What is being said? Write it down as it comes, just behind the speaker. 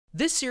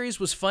This series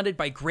was funded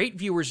by great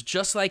viewers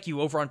just like you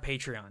over on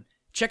Patreon.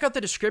 Check out the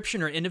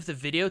description or end of the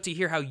video to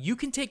hear how you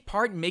can take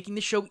part in making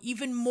the show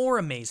even more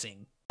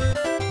amazing.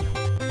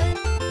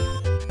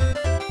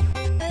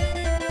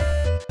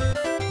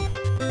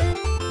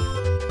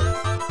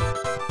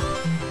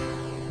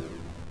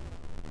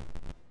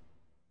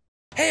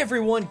 Hey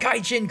everyone,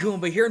 Gaijin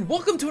Goombah here, and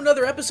welcome to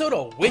another episode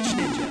of Which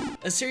Ninja,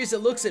 a series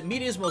that looks at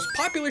media's most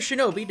popular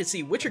shinobi to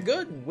see which are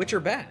good and which are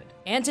bad.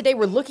 And today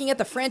we're looking at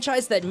the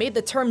franchise that made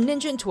the term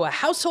ninja into a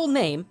household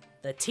name,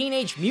 the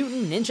Teenage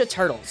Mutant Ninja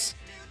Turtles.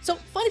 So,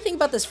 funny thing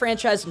about this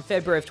franchise in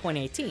February of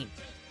 2018,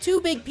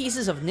 two big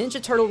pieces of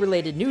Ninja Turtle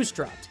related news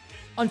dropped.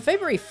 On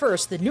February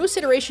 1st, the newest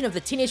iteration of the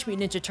Teenage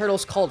Mutant Ninja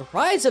Turtles called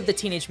Rise of the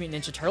Teenage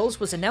Mutant Ninja Turtles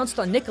was announced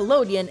on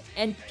Nickelodeon,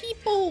 and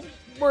people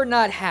were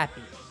not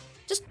happy.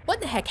 Just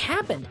what the heck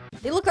happened?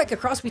 They look like a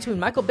cross between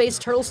Michael Bay's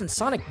Turtles and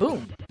Sonic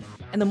Boom.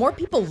 And the more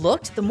people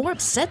looked, the more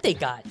upset they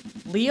got.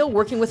 Leo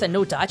working with a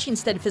no-dachi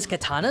instead of his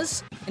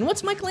katanas? And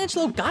what's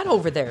Michelangelo got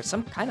over there?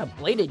 Some kind of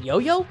bladed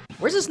yo-yo?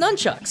 Where's his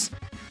nunchucks?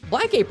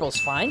 Black April's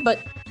fine, but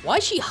why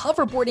is she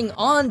hoverboarding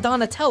on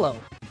Donatello?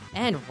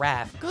 And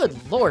Raph, good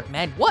lord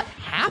man, what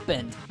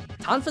happened?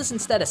 Tonfa's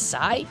instead of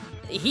Sai?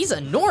 He's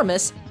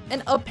enormous,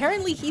 and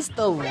apparently he's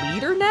the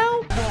leader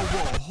now?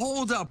 Whoa,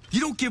 hold up.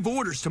 You don't give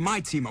orders to my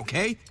team,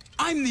 okay?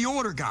 I'm the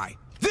order guy.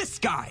 This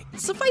guy!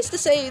 Suffice to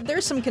say,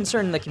 there's some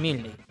concern in the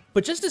community.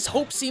 But just as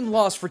hope seemed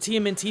lost for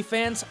TMNT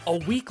fans, a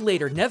week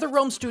later,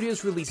 NetherRealm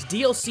Studios released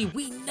DLC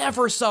we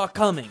never saw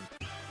coming.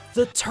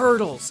 The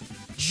Turtles,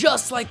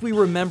 just like we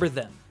remember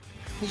them.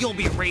 You'll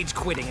be rage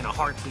quitting in a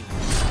heartbeat.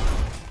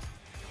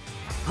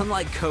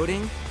 Unlike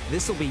coding,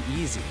 this'll be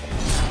easy.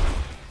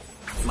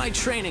 My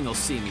training will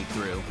see me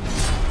through.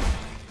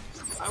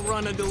 I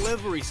run a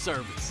delivery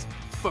service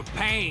for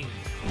pain.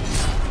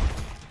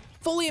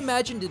 Fully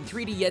imagined in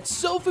 3D yet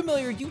so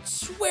familiar you'd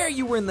swear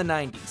you were in the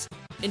 90s.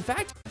 In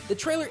fact, the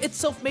trailer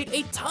itself made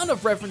a ton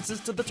of references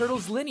to the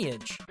Turtles'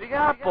 lineage. Big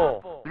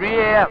Apple, 3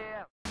 a.m.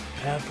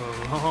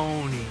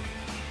 Pepperoni.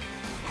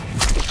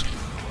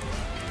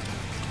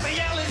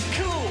 Miguel is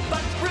cool,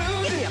 but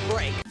rude. Give me a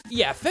break.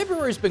 Yeah,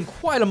 February's been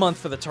quite a month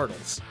for the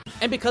Turtles.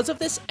 And because of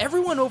this,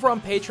 everyone over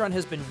on Patreon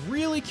has been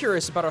really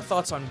curious about our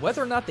thoughts on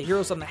whether or not the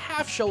heroes on the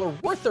half shell are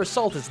worth their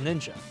salt as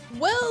ninja.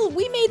 Well,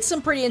 we made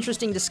some pretty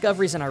interesting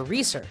discoveries in our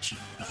research.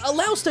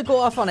 Allow us to go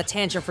off on a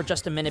tangent for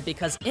just a minute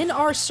because in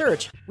our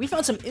search, we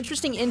found some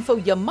interesting info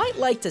you might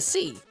like to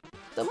see.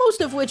 The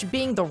most of which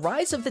being the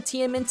rise of the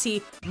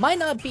TMNT might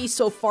not be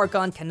so far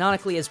gone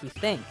canonically as we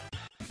think.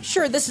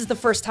 Sure, this is the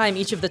first time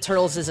each of the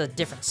turtles is a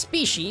different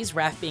species,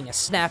 Raph being a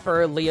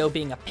snapper, Leo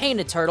being a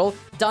painted turtle,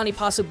 Donnie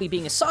possibly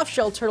being a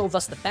soft-shell turtle,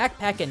 thus the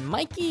backpack, and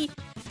Mikey?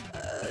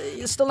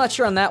 Still not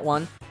sure on that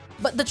one.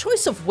 But the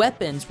choice of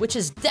weapons, which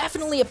is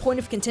definitely a point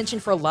of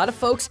contention for a lot of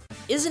folks,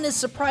 isn't as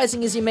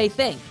surprising as you may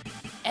think.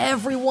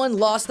 Everyone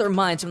lost their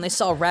minds when they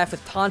saw Raph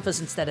with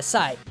tonfas instead of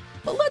Sai.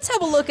 But let's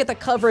have a look at the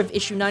cover of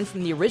issue 9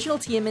 from the original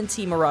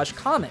TMNT Mirage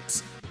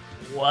comics.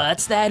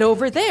 What's that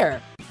over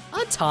there?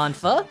 A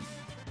tonfa?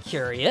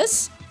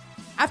 Curious?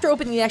 After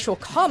opening the actual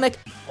comic,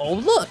 oh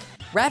look,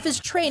 Raph is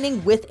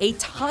training with a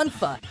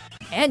tonfa.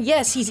 And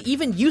yes, he's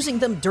even using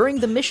them during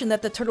the mission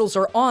that the Turtles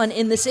are on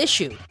in this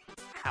issue.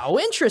 How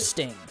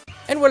interesting.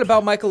 And what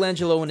about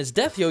Michelangelo and his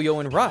death yo-yo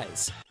in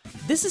Rise?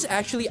 This is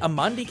actually a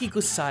Mandiki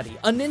Gusari,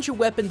 a ninja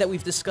weapon that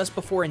we've discussed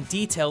before in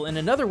detail in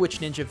another Witch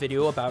Ninja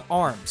video about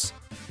arms.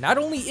 Not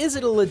only is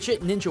it a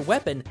legit ninja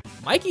weapon,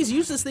 Mikey's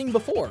used this thing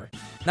before.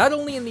 Not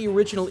only in the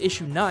original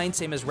issue 9,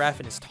 same as Raph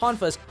and his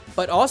tonfas,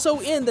 but also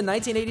in the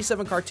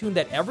 1987 cartoon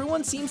that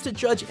everyone seems to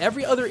judge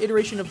every other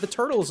iteration of the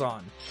Turtles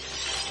on.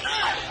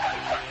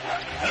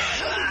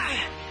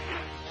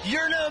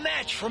 You're no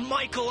match for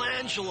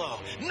Michelangelo,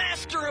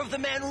 master of the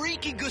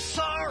Manriki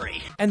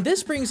Gusari. And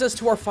this brings us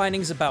to our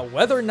findings about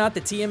whether or not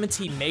the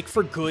TMNT make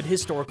for good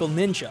historical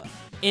ninja.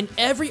 In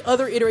every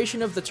other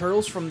iteration of the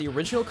Turtles, from the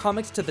original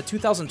comics to the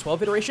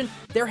 2012 iteration,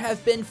 there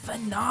have been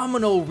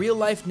phenomenal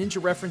real-life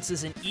ninja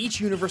references in each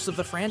universe of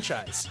the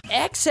franchise.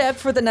 Except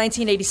for the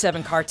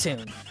 1987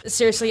 cartoon.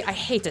 Seriously, I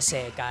hate to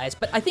say it guys,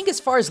 but I think as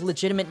far as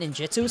legitimate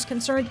ninjutsu is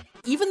concerned,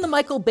 even the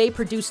Michael Bay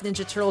produced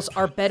Ninja Turtles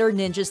are better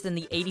ninjas than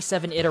the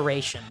 87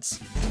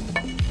 iterations.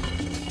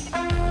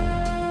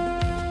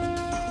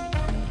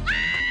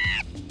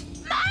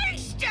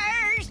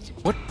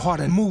 What part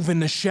of moving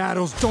the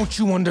shadows don't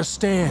you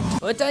understand?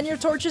 Put down your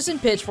torches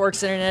and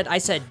pitchforks, internet. I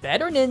said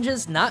better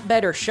ninjas, not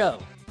better show.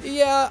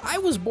 Yeah, I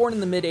was born in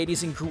the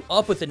mid-80s and grew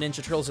up with the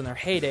Ninja Turtles in their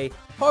heyday.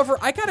 However,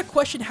 I gotta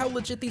question how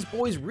legit these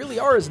boys really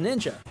are as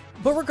ninja.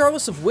 But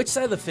regardless of which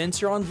side of the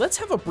fence you're on, let's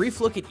have a brief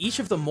look at each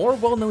of the more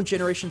well-known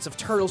generations of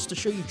Turtles to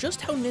show you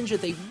just how ninja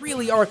they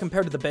really are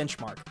compared to the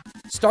benchmark.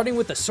 Starting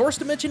with the source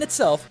dimension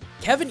itself,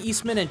 Kevin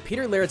Eastman and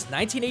Peter Laird's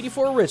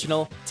 1984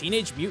 original,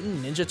 Teenage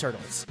Mutant Ninja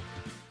Turtles.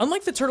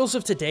 Unlike the Turtles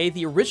of today,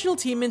 the original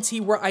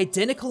TMNT were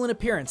identical in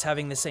appearance,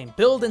 having the same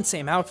build and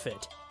same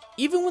outfit.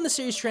 Even when the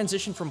series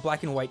transitioned from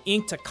black and white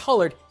ink to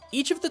colored,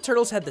 each of the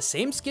Turtles had the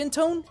same skin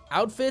tone,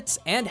 outfits,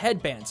 and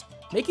headbands,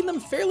 making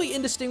them fairly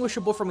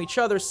indistinguishable from each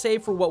other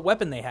save for what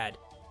weapon they had.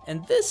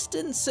 and this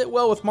didn't sit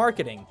well with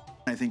marketing.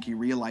 I think he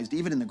realized,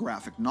 even in the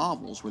graphic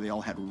novels where they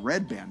all had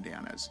red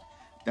bandanas,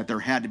 that there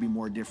had to be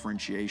more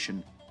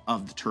differentiation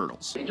of the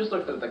turtles. You just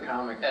looked at the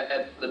comic,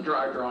 at the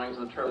drawings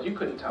of the turtles, you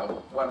couldn't tell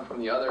one from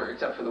the other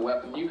except for the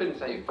weapon. You couldn't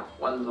say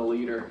one's the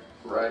leader.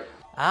 Right.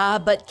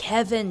 But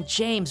Kevin,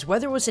 James,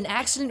 whether it was an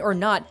accident or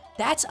not,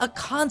 that's a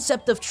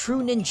concept of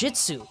true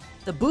ninjutsu.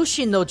 The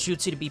Bushin no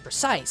Jutsu to be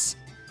precise.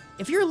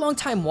 If you're a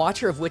longtime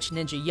watcher of Witch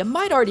Ninja, you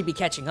might already be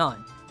catching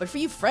on. But for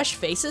you fresh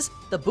faces,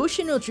 the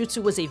Bushin no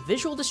Jutsu was a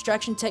visual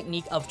distraction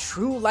technique of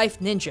true life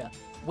ninja,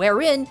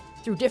 wherein,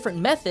 through different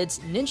methods,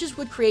 ninjas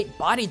would create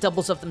body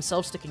doubles of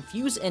themselves to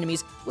confuse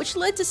enemies, which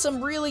led to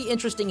some really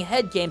interesting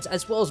head games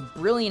as well as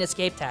brilliant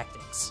escape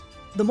tactics.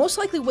 The most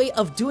likely way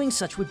of doing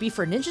such would be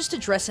for ninjas to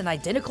dress in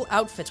identical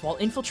outfits while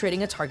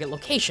infiltrating a target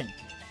location.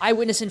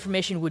 Eyewitness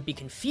information would be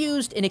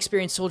confused,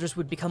 inexperienced soldiers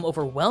would become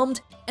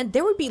overwhelmed, and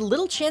there would be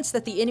little chance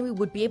that the enemy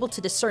would be able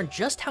to discern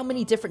just how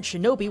many different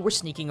shinobi were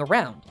sneaking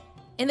around.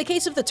 In the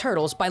case of the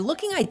turtles, by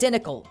looking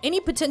identical, any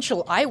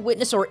potential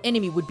eyewitness or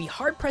enemy would be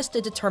hard-pressed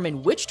to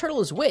determine which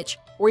turtle is which,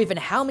 or even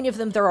how many of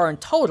them there are in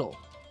total.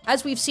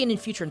 As we've seen in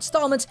future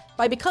installments,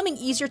 by becoming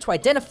easier to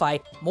identify,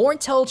 more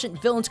intelligent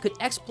villains could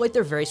exploit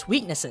their various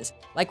weaknesses,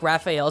 like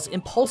Raphael's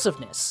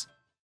impulsiveness.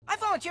 I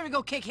volunteer to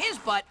go kick his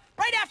butt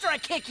right after I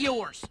kick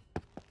yours.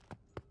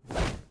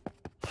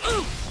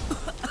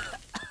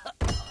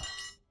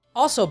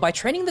 Also, by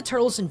training the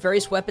turtles in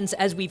various weapons,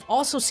 as we've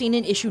also seen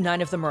in issue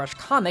 9 of the Mirage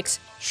comics,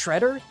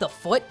 Shredder, the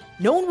Foot,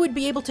 no one would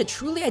be able to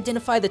truly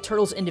identify the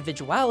turtles'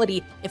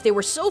 individuality if they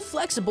were so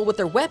flexible with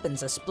their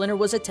weapons as Splinter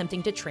was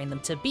attempting to train them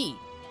to be.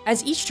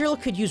 As each turtle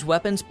could use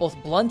weapons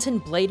both blunt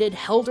and bladed,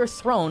 held or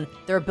thrown,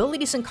 their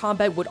abilities in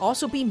combat would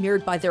also be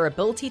mirrored by their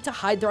ability to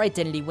hide their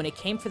identity when it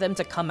came for them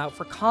to come out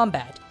for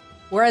combat.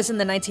 Whereas in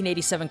the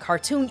 1987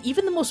 cartoon,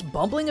 even the most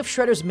bumbling of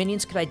Shredder's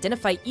minions could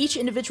identify each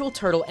individual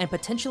turtle and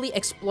potentially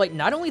exploit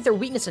not only their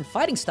weakness in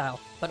fighting style,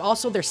 but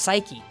also their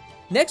psyche.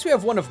 Next we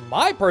have one of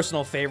my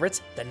personal favorites,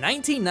 the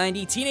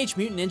 1990 Teenage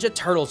Mutant Ninja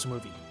Turtles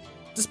movie.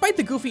 Despite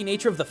the goofy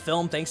nature of the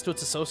film thanks to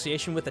its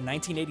association with the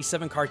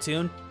 1987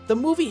 cartoon, the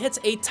movie hits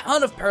a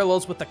ton of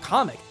parallels with the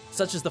comic,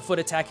 such as the Foot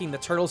attacking the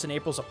turtles in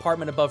April's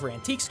apartment above her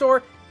antique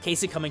store,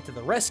 Casey coming to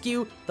the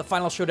rescue, the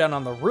final showdown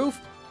on the roof.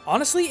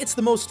 Honestly, it's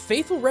the most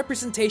faithful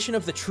representation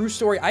of the true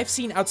story I've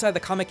seen outside the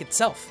comic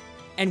itself.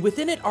 And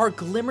within it are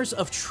glimmers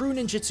of true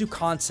ninjutsu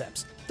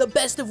concepts, the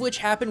best of which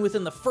happen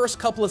within the first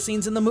couple of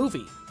scenes in the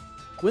movie.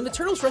 When the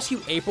turtles rescue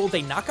April,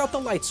 they knock out the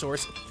light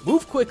source,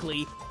 move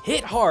quickly,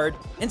 hit hard,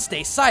 and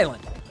stay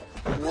silent.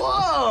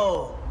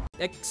 Whoa!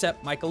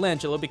 Except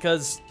Michelangelo,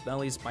 because,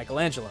 well, he's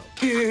Michelangelo.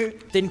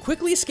 Then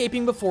quickly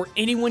escaping before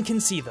anyone can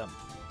see them.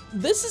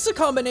 This is a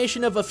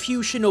combination of a few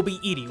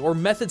shinobi iri, or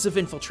methods of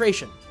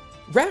infiltration.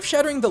 Raph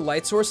shattering the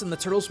light source and the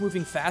turtles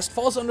moving fast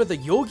falls under the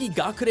Yogi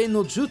Gakure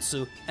no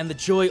Jutsu and the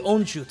Joy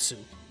Onjutsu.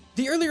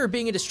 The earlier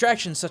being a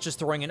distraction such as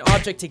throwing an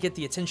object to get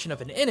the attention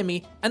of an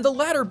enemy, and the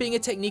latter being a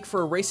technique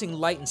for erasing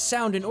light and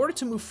sound in order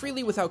to move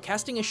freely without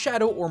casting a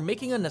shadow or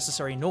making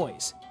unnecessary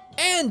noise.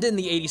 And in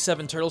the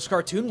 87 Turtles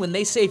cartoon, when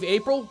they save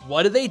April,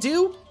 what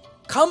do?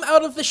 Come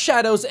out of the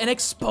shadows and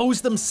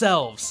expose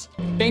themselves.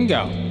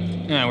 Bingo.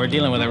 Yeah, we're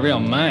dealing with a real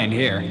mind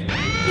here.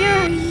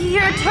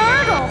 You're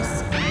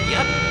turtles!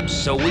 Yep,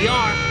 so we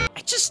are.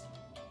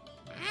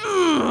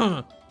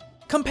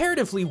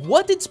 Comparatively,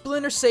 what did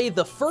Splinter say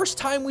the first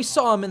time we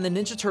saw him in the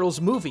Ninja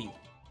Turtles movie?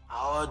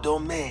 Our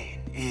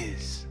domain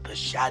is the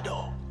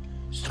shadow.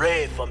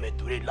 Stray from it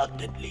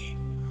reluctantly.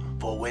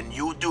 For when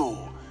you do,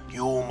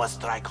 you must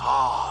strike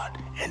hard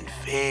and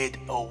fade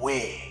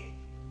away.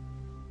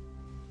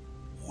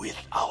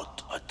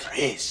 Without a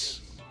trace.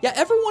 Yeah,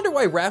 ever wonder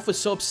why Raph was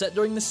so upset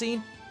during the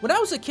scene? When I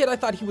was a kid, I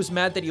thought he was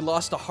mad that he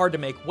lost a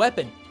hard-to-make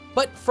weapon.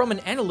 But from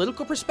an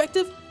analytical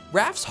perspective,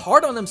 Raph's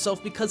hard on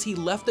himself because he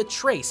left a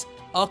trace,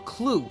 a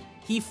clue.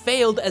 He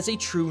failed as a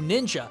true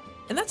ninja.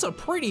 And that's a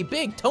pretty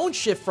big tone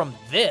shift from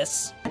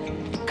this.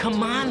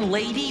 Come on,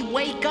 lady,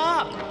 wake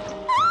up!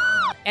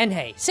 And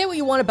hey, say what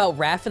you want about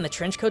Raph in the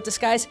trenchcoat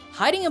disguise,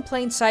 hiding in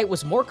plain sight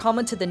was more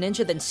common to the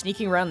ninja than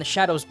sneaking around the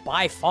shadows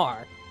by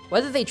far.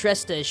 Whether they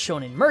dressed as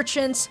shonen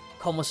merchants,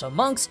 komuso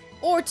monks,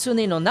 or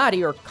tsune no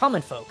nari or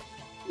common folk.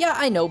 Yeah,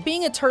 I know,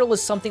 being a turtle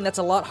is something that's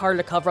a lot harder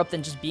to cover up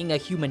than just being a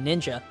human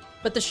ninja,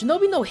 but the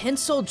Shinobi no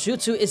Hensou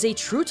Jutsu is a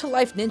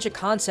true-to-life ninja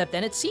concept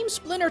and it seems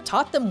Splinter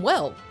taught them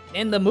well.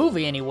 In the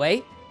movie,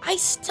 anyway. I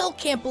still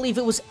can't believe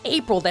it was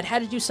April that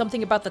had to do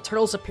something about the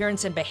turtles'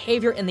 appearance and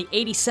behavior in the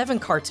 87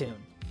 cartoon.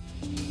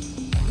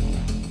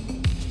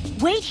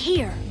 Wait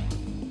here.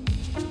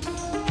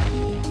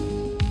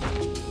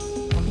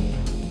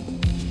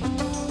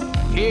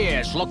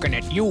 Here's looking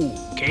at you,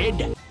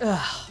 kid.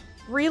 Ugh,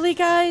 really,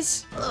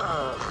 guys?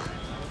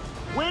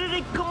 Where did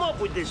they come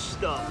up with this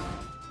stuff?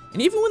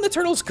 And even when the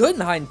turtles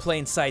couldn't hide in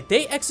plain sight,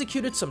 they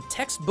executed some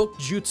textbook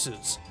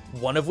jutsus,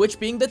 one of which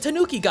being the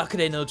Tanuki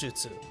Gakure no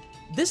Jutsu.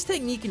 This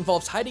technique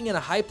involves hiding in a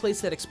high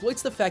place that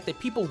exploits the fact that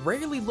people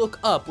rarely look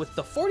up, with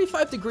the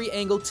 45-degree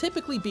angle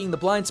typically being the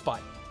blind spot.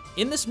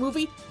 In this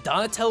movie,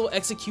 Donatello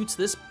executes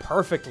this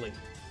perfectly.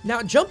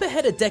 Now jump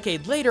ahead a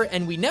decade later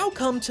and we now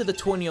come to the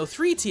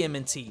 2003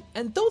 TMNT,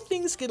 and though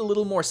things get a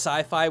little more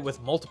sci-fi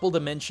with multiple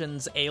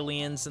dimensions,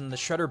 aliens, and the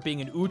Shredder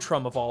being an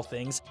Utrum of all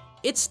things,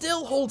 it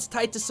still holds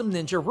tight to some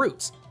ninja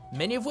roots,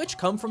 many of which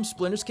come from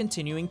Splinter's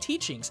continuing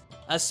teachings,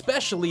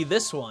 especially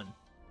this one.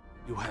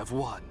 You have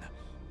won,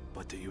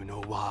 but do you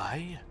know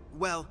why?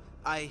 Well,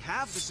 I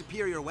have the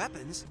superior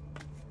weapons.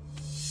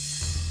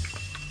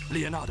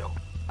 Leonardo,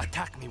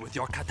 attack me with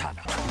your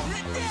katana.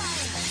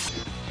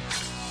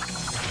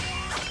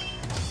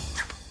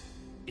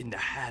 In the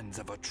hands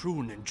of a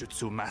true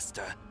ninjutsu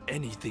master,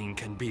 anything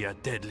can be a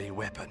deadly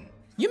weapon.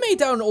 You may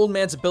doubt an old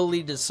man's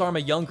ability to disarm a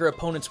younger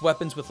opponent's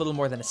weapons with little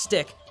more than a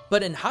stick,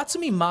 but in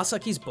Hatsumi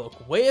Masaki's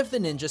book, Way of the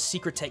Ninja's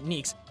Secret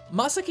Techniques,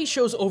 Masaki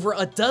shows over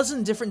a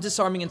dozen different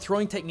disarming and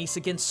throwing techniques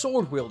against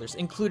sword wielders,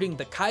 including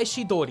the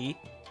Kaishi Dori,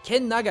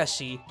 Ken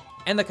Nagashi,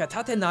 and the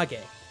Katate Nage.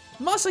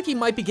 Masaki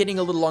might be getting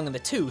a little long in the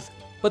tooth,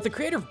 but the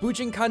creator of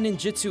Bujinkan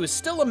Ninjutsu is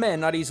still a man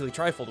not easily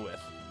trifled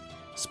with.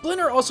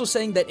 Splinter also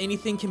saying that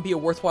anything can be a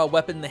worthwhile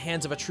weapon in the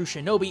hands of a true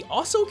shinobi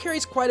also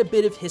carries quite a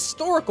bit of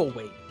historical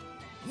weight.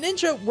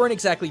 Ninja weren't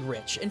exactly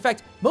rich. In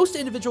fact, most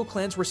individual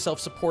clans were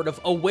self-supportive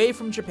away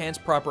from Japan's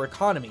proper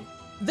economy.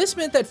 This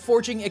meant that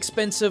forging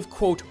expensive,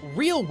 quote,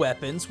 real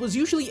weapons was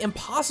usually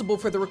impossible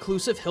for the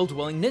reclusive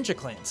hill-dwelling ninja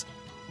clans.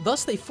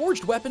 Thus, they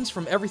forged weapons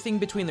from everything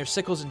between their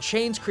sickles and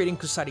chains, creating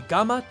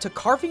kusarigama, to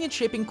carving and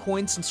shaping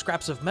coins and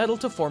scraps of metal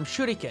to form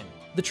shuriken.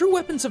 The true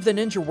weapons of the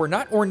ninja were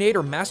not ornate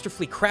or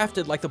masterfully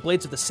crafted like the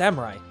blades of the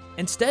samurai.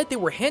 Instead, they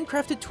were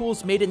handcrafted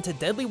tools made into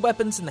deadly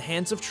weapons in the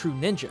hands of true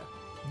ninja.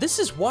 This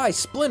is why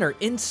Splinter,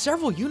 in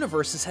several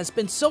universes, has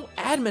been so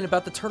adamant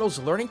about the turtles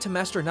learning to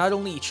master not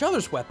only each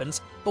other's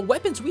weapons, but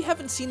weapons we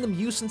haven't seen them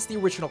use since the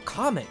original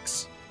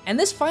comics. And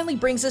this finally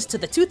brings us to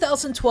the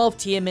 2012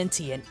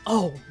 TMNT, and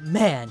oh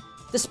man,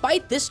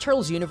 despite this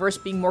Turtles universe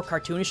being more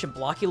cartoonish and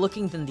blocky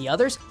looking than the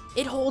others,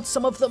 it holds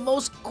some of the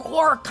most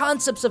core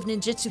concepts of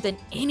ninjutsu than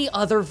any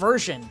other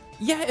version.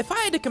 Yeah, if I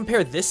had to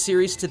compare this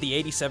series to the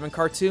 '87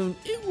 cartoon,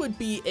 it would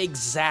be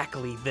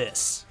exactly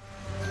this.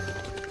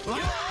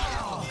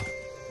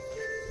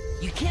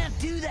 You can't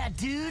do that,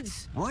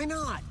 dudes. Why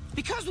not?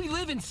 Because we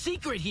live in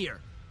secret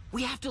here.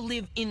 We have to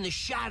live in the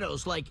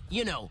shadows like,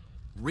 you know,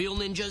 real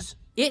ninjas.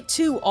 It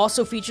too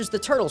also features the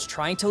turtles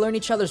trying to learn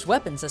each other's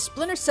weapons, as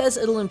Splinter says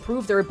it'll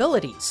improve their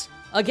abilities.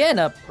 Again,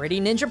 a pretty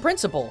ninja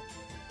principle.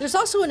 There's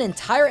also an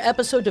entire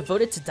episode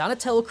devoted to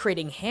Donatello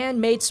creating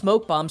handmade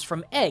smoke bombs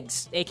from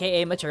eggs,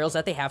 aka materials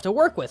that they have to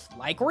work with,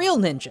 like real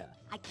ninja.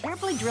 I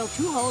carefully drill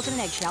 2 holes in an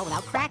eggshell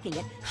without cracking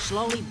it,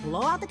 slowly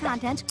blow out the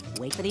contents,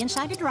 wait for the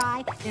inside to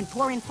dry, then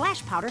pour in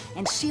flash powder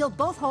and seal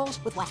both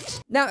holes with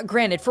wax. Now,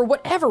 granted, for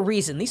whatever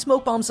reason, these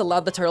smoke bombs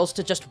allowed the turtles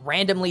to just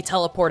randomly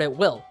teleport at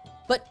will.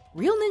 But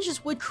real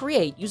ninjas would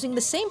create, using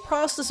the same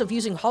process of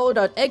using hollowed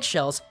out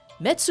eggshells,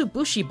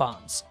 Metsubushi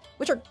bombs,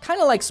 which are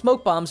kinda like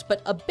smoke bombs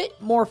but a bit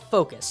more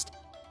focused.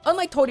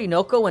 Unlike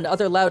Torinoko and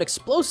other loud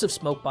explosive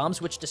smoke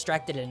bombs which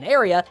distracted an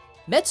area,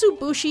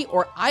 Metsubushi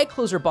or eye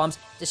closer bombs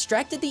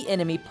distracted the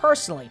enemy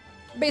personally.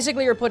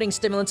 Basically, you're putting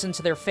stimulants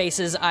into their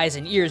faces, eyes,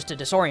 and ears to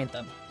disorient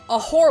them. A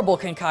horrible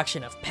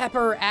concoction of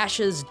pepper,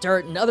 ashes,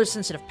 dirt, and other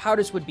sensitive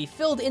powders would be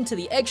filled into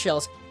the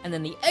eggshells, and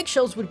then the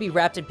eggshells would be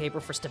wrapped in paper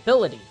for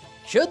stability.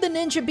 Should the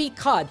ninja be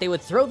caught, they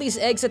would throw these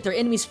eggs at their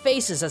enemies'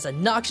 faces as a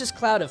noxious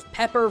cloud of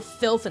pepper,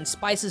 filth, and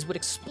spices would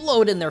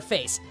explode in their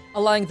face,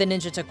 allowing the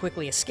ninja to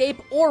quickly escape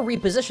or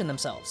reposition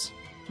themselves.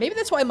 Maybe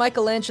that's why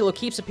Michelangelo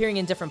keeps appearing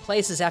in different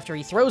places after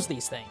he throws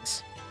these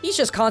things. He's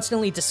just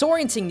constantly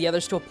disorienting the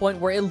others to a point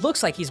where it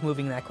looks like he's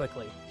moving that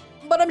quickly.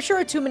 But I'm sure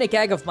a 2-minute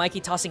gag of Mikey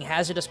tossing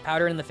hazardous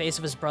powder in the face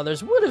of his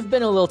brothers would have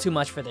been a little too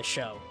much for this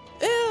show.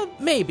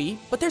 Maybe,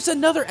 but there's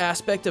another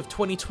aspect of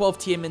 2012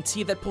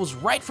 TMNT that pulls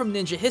right from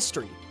ninja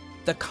history.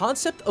 The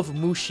concept of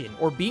Mushin,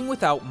 or being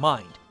without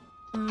mind.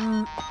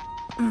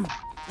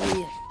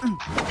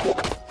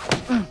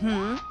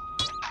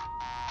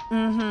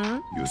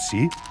 You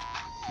see?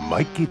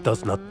 Mikey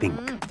does not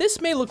think. This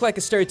may look like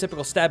a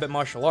stereotypical stab at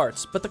martial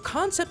arts, but the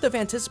concept of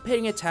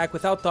anticipating attack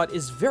without thought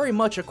is very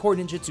much a core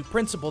ninjutsu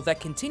principle that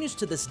continues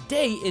to this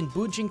day in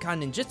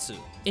Bujinkan Ninjutsu.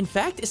 In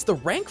fact, it's the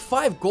rank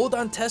 5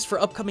 Goldan test for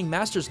upcoming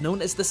masters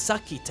known as the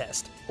Saki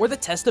test, or the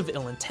test of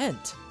ill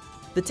intent.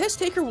 The test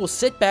taker will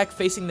sit back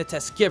facing the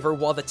test giver,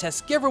 while the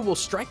test giver will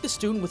strike the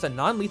student with a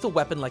non-lethal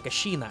weapon like a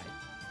shinai.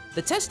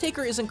 The test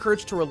taker is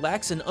encouraged to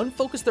relax and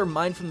unfocus their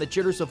mind from the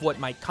jitters of what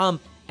might come,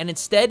 and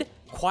instead,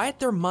 quiet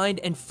their mind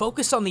and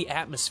focus on the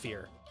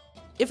atmosphere.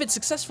 If it's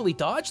successfully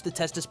dodged, the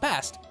test is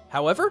passed.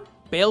 However,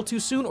 bail too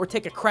soon or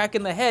take a crack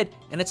in the head,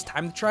 and it's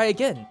time to try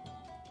again.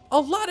 A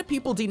lot of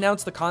people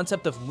denounce the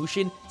concept of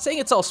Mushin, saying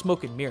it's all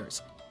smoke and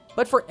mirrors.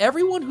 But for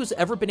everyone who's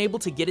ever been able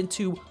to get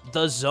into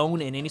the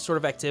zone in any sort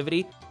of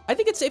activity, I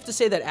think it's safe to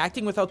say that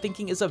acting without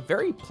thinking is a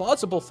very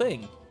plausible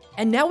thing.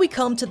 And now we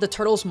come to the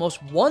Turtles'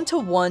 most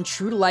one-to-one,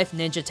 true-to-life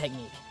ninja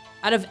technique.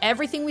 Out of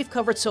everything we've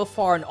covered so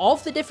far in all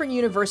of the different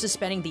universes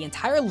spanning the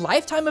entire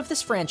lifetime of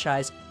this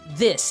franchise,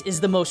 this is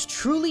the most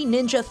truly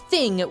ninja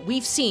thing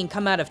we've seen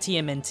come out of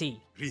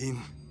TMNT.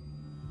 Rin,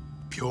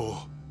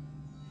 Pyo,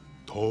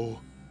 To,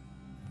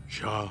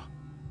 Sha.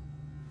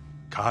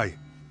 Kai.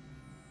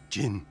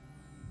 Jin.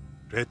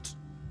 Ret.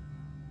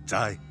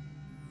 Zai.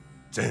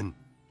 Zen.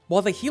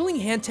 While the healing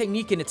hand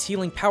technique and its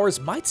healing powers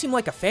might seem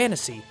like a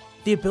fantasy,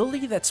 the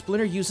ability that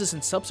Splinter uses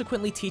and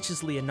subsequently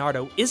teaches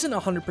Leonardo isn't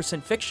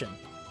 100% fiction.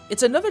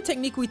 It's another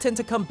technique we tend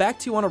to come back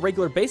to on a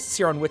regular basis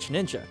here on Witch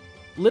Ninja.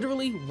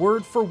 Literally,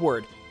 word for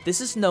word,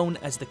 this is known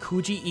as the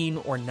Kuji-in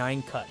or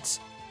 9 cuts.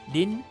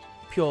 Rin,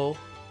 Pyo,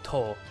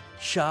 To,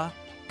 Sha,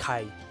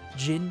 Kai,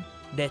 Jin,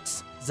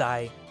 Netz,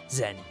 Zai,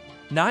 Zen.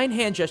 9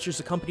 hand gestures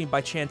accompanied by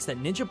chants that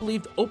ninja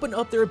believed open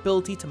up their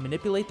ability to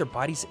manipulate their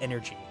body's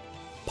energy.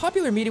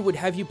 Popular media would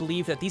have you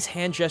believe that these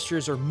hand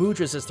gestures, or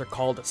mudras as they're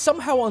called,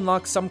 somehow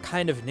unlock some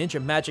kind of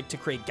ninja magic to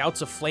create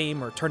gouts of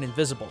flame or turn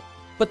invisible.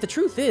 But the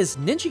truth is,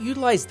 ninja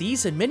utilize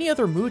these and many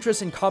other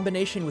mudras in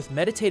combination with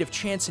meditative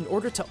chants in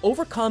order to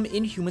overcome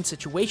inhuman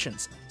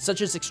situations,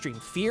 such as extreme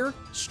fear,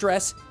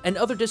 stress, and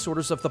other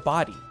disorders of the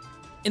body.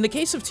 In the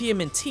case of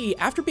TMNT,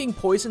 after being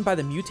poisoned by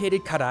the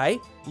mutated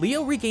Karai,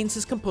 Leo regains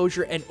his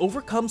composure and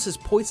overcomes his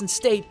poisoned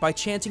state by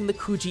chanting the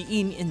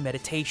Kuji-in in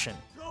meditation.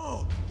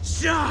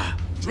 Sha,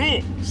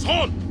 Ju,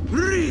 Son,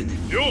 Rin,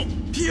 Yo,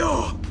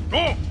 Pyo,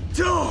 Go,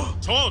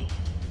 To, Son,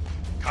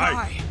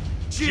 Kai,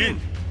 Jin,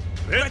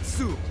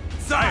 Retsu,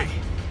 Zai,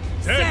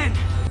 Zen.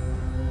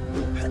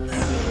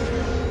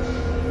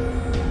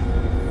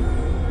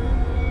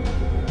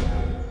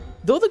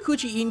 Though the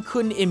Kuji-in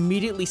couldn't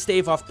immediately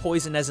stave off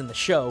poison as in the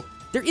show,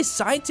 there is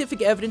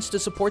scientific evidence to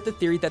support the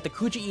theory that the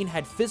Kuji-in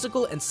had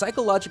physical and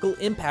psychological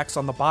impacts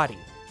on the body.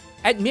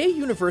 At Mie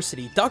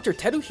University, Dr.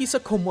 Teruhisa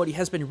Komori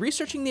has been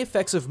researching the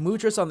effects of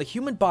mudras on the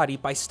human body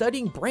by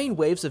studying brain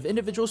waves of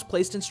individuals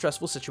placed in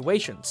stressful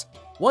situations,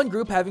 one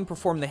group having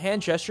performed the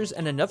hand gestures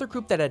and another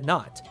group that had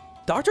not.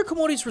 Dr.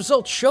 Komori's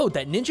results showed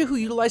that ninja who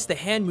utilized the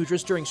hand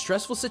mudras during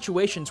stressful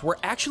situations were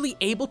actually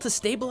able to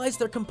stabilize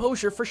their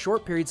composure for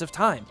short periods of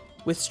time,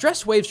 with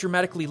stress waves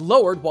dramatically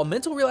lowered while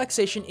mental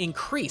relaxation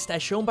increased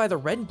as shown by the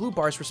red and blue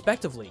bars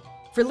respectively.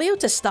 For Leo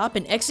to stop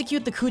and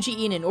execute the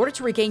Kuji-in in order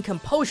to regain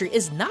composure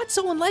is not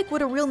so unlike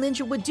what a real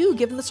ninja would do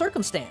given the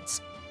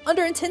circumstance.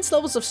 Under intense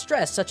levels of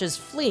stress such as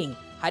fleeing,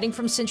 hiding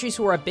from sentries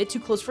who are a bit too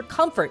close for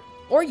comfort,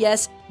 or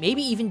yes,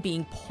 maybe even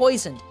being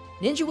poisoned,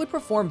 ninja would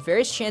perform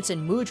various chants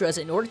and mudras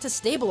in order to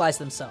stabilize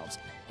themselves.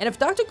 And if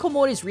Dr.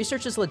 Komori's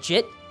research is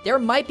legit, there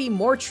might be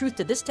more truth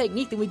to this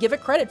technique than we give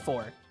it credit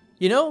for.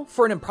 You know,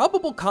 for an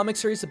improbable comic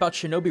series about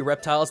shinobi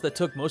reptiles that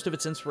took most of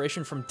its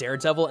inspiration from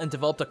Daredevil and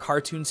developed a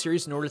cartoon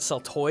series in order to sell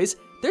toys,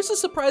 there's a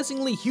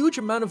surprisingly huge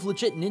amount of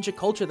legit ninja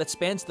culture that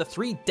spans the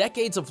 3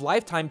 decades of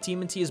lifetime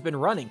TMNT has been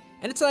running,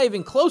 and it's not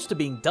even close to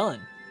being done.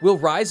 Will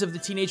Rise of the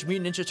Teenage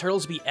Mutant Ninja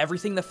Turtles be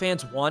everything the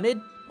fans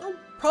wanted? Well,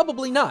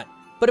 probably not.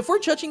 But if we're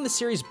judging the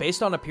series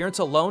based on appearance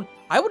alone,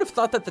 I would have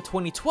thought that the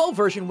 2012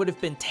 version would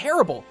have been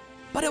terrible,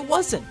 but it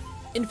wasn't.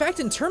 In fact,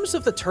 in terms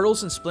of the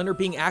Turtles and Splinter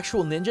being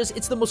actual ninjas,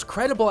 it's the most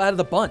credible out of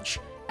the bunch.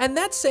 And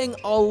that's saying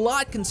a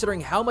lot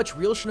considering how much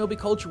real shinobi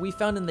culture we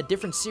found in the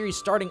different series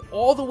starting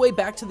all the way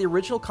back to the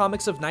original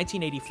comics of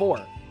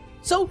 1984.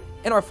 So,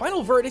 in our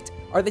final verdict,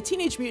 are the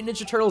Teenage Mutant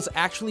Ninja Turtles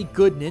actually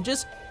good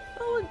ninjas?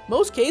 Well, in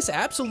most cases,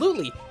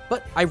 absolutely.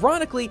 But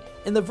ironically,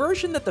 in the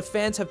version that the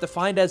fans have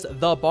defined as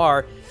the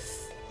bar,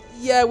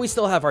 yeah, we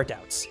still have our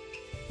doubts.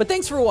 But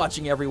thanks for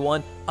watching,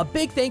 everyone. A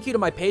big thank you to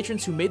my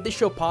patrons who made this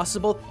show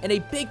possible, and a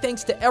big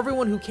thanks to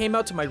everyone who came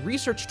out to my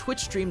research Twitch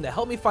stream to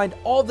help me find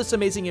all this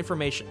amazing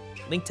information.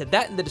 Link to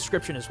that in the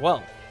description as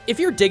well. If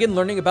you're digging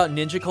learning about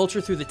ninja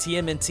culture through the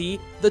TMNT,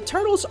 the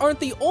Turtles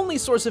aren't the only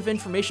source of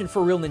information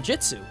for real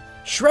ninjutsu.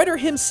 Shredder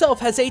himself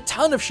has a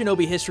ton of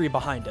shinobi history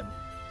behind him.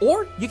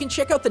 Or you can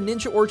check out the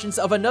ninja origins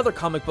of another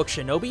comic book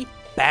shinobi,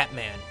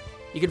 Batman.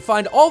 You can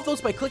find all of those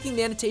by clicking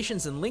the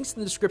annotations and links in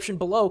the description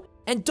below,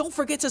 and don't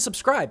forget to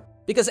subscribe,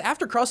 because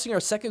after crossing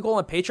our second goal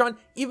on Patreon,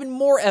 even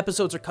more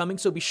episodes are coming,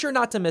 so be sure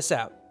not to miss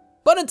out.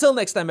 But until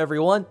next time,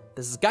 everyone,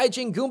 this is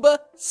Gaijin Goombah,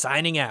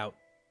 signing out.